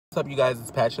What's up, you guys?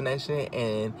 It's Patrick Nation,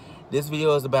 and this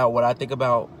video is about what I think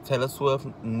about Taylor Swift's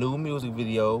new music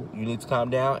video, You Need to Calm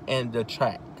Down, and the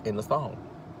track in the song.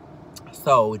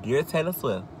 So, dear Taylor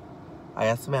Swift, I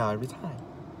got smile every time.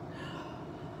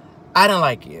 I didn't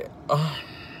like it.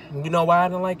 You know why I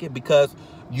didn't like it? Because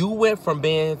you went from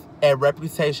being at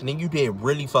Reputation, and you did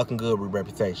really fucking good with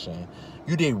Reputation.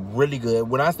 You did really good.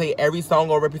 When I say every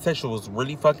song on Reputation was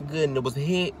really fucking good and it was a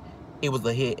hit,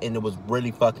 and it was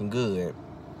really fucking good.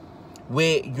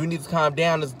 With You Need to Calm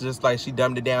Down, it's just like she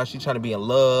dumbed it down. She's trying to be in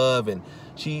love, and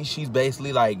she's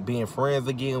basically like being friends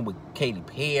again with Katy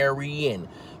Perry, and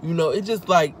you know, it's just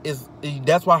like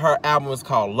that's why her album is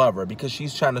called Lover, because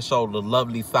she's trying to show the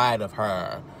lovely side of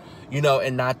her, you know,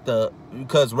 and not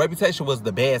because Reputation was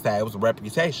the bad side. It was a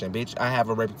reputation, bitch. I have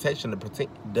a reputation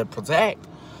to protect,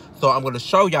 so I'm gonna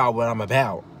show y'all what I'm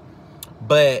about.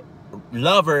 But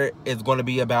Lover is gonna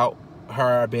be about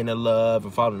her being in love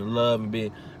and falling in love and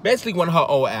being basically one of her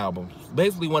old albums,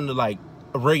 basically one of like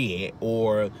Red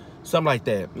or something like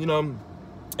that, you know.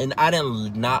 And I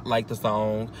did not like the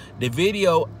song. The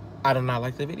video, I did not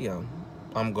like the video.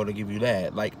 I'm gonna give you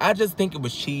that. Like, I just think it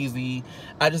was cheesy.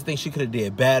 I just think she could have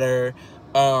did better.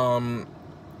 And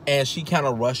she kind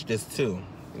of rushed this too.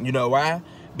 You know why?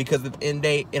 Because at the end of the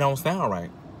day, it don't sound right.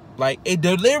 Like,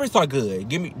 the lyrics are good.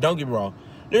 Don't get me wrong.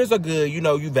 Lyrics are good, you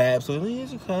know, you vibe, so you need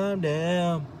to calm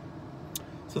down.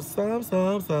 So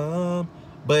some.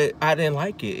 But I didn't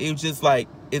like it. It was just like,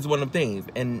 it's one of them things.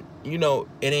 And, you know,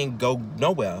 it didn't go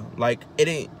nowhere. Like,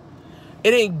 it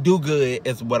didn't do good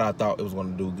as what I thought it was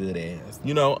going to do good as.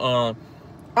 You know,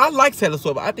 I like Taylor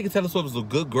Swift. I think Taylor Swift is a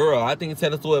good girl. I think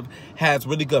Taylor Swift has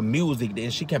really good music,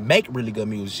 and she can make really good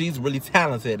music. She's really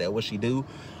talented at what she do.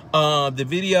 The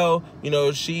video, you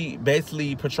know, she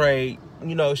basically portrayed,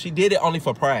 you know, she did it only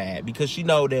for Pride, because she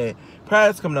know that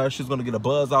Pride's coming out, she's going to get a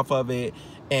buzz off of it,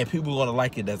 and people are going to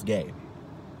like it that's gay.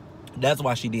 That's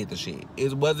why she did the shit.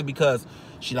 It wasn't because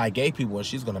she like gay people and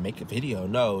she's going to make a video.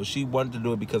 No, she wanted to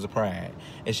do it because of Pride.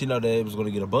 And she know that it was going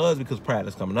to get a buzz because Pride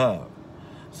is coming up.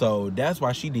 So that's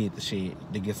why she did the shit,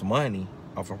 to get some money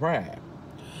off of Pride.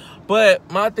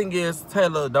 But my thing is,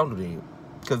 Taylor, don't do that.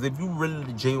 Because if you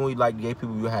really genuinely like gay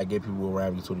people, you have gay people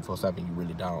around you 24/7. You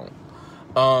really don't.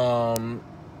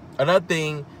 Another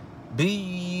thing,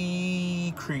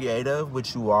 be creative,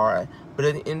 which you are. But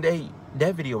at the end of the day,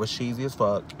 that video was cheesy as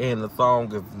fuck, and the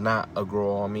song is not a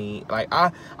grow on me. Like,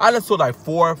 I listened to it like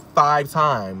 4 or 5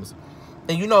 times,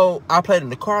 and you know, I played it in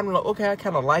the car, and I'm like, okay, I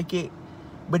kind of like it,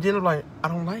 but then I'm like, I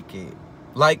don't like it.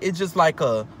 Like, it's just like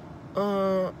a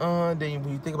then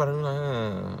when you think about it, I'm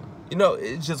like, you know,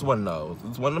 it's just one of those.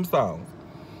 It's one of them songs.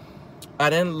 I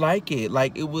didn't like it.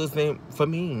 Like, it wasn't for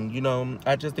me, you know.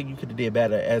 I just think you could have did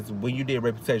better. As when you did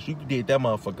Reputation, you did that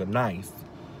motherfucker nice.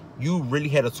 You really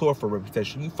had a tour for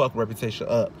Reputation. You fucked Reputation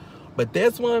up. But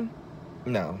this one,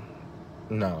 no,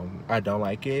 I don't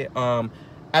like it. I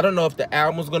don't know if the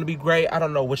album's gonna be great. I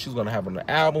don't know what she's gonna have on the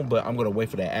album, but I'm gonna wait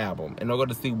for that album, and I'm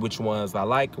gonna see which ones I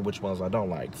like and which ones I don't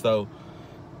like. So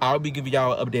I'll be giving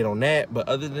y'all an update on that. But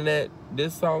other than that,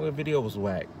 this song and video was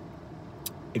whack.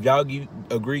 If y'all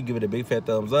agree, give it a big fat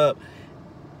thumbs up.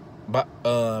 But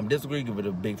disagree, give it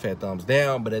a big fat thumbs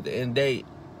down. But at the end of the day,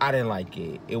 I didn't like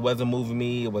it. It wasn't moving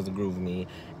me. It wasn't grooving me.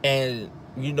 And,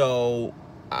 you know,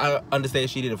 I understand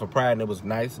she did it for Pride, and it was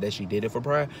nice that she did it for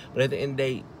Pride. But at the end of the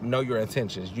day, know your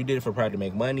intentions. You did it for Pride to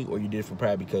make money, or you did it for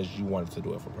Pride because you wanted to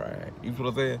do it for Pride. You feel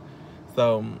what I'm saying?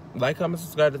 So, like, comment,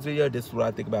 subscribe to this video. This is what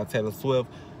I think about Taylor Swift.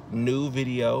 New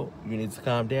video, You Need to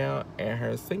Calm Down, and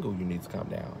her single, You Need to Calm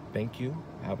Down. Thank you.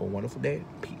 Have a wonderful day.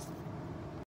 Peace.